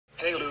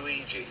Hey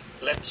Luigi,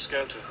 let's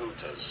go to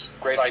Hooters.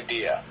 Great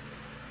idea.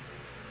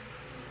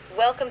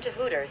 Welcome to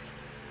Hooters.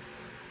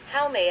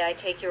 How may I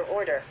take your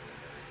order?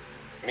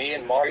 Me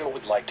and Mario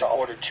would like to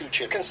order 2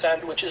 chicken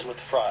sandwiches with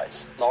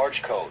fries,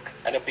 large Coke,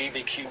 and a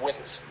BBQ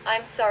wings.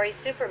 I'm sorry,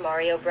 Super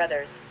Mario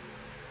Brothers.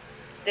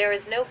 There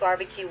is no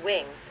barbecue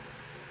wings.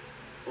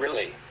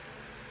 Really?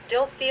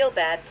 Don't feel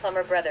bad,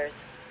 Plumber Brothers.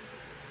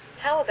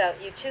 How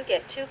about you two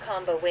get 2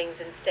 combo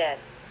wings instead?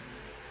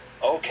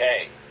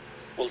 Okay.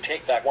 We'll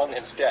take that one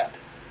instead.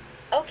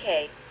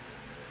 Okay.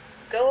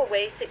 Go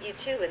away, sit you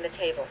two in the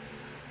table.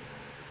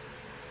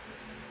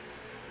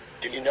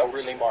 Do you know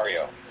really,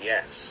 Mario?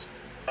 Yes.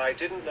 I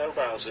didn't know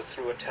Bowser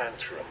threw a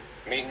tantrum.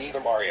 Me neither,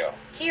 Mario.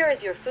 Here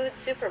is your food,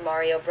 Super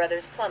Mario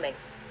Brothers Plumbing.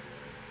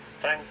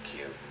 Thank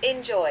you.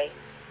 Enjoy.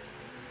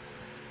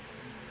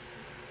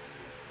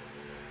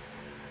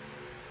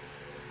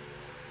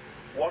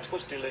 What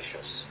was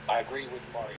delicious? I agree with Mario.